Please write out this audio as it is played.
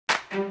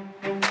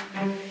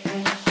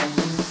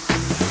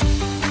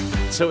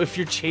So if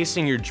you're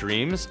chasing your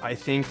dreams, I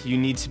think you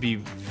need to be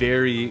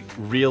very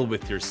real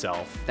with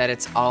yourself. That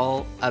it's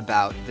all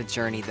about the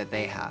journey that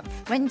they have.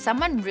 When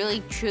someone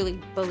really truly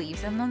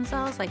believes in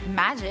themselves, like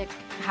magic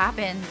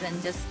happens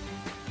and just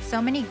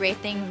so many great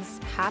things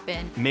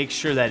happen. Make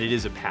sure that it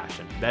is a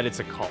passion, that it's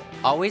a call.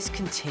 Always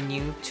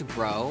continue to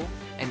grow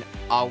and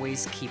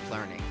always keep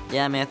learning.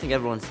 Yeah, I mean, I think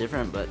everyone's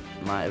different, but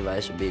my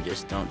advice would be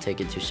just don't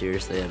take it too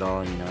seriously at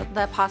all, you know.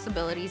 The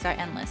possibilities are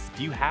endless. If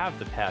you have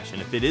the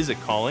passion, if it is a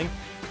calling,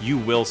 you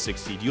will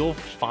succeed. You'll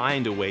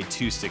find a way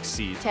to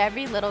succeed. To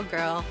every little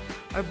girl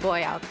or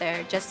boy out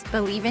there, just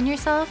believe in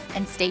yourself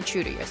and stay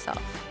true to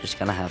yourself. Just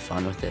gotta have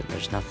fun with it.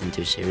 There's nothing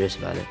too serious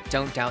about it.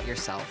 Don't doubt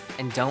yourself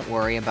and don't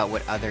worry about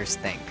what others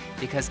think.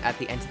 Because at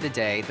the end of the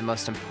day, the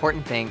most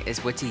important thing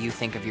is what do you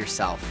think of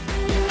yourself?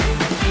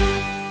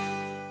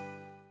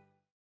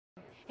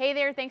 Hey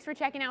there, thanks for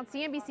checking out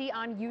CNBC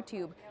on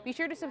YouTube. Be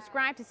sure to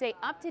subscribe to stay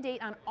up to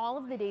date on all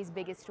of the day's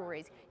biggest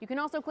stories. You can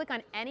also click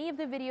on any of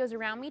the videos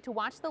around me to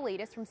watch the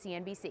latest from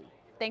CNBC.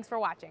 Thanks for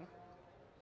watching.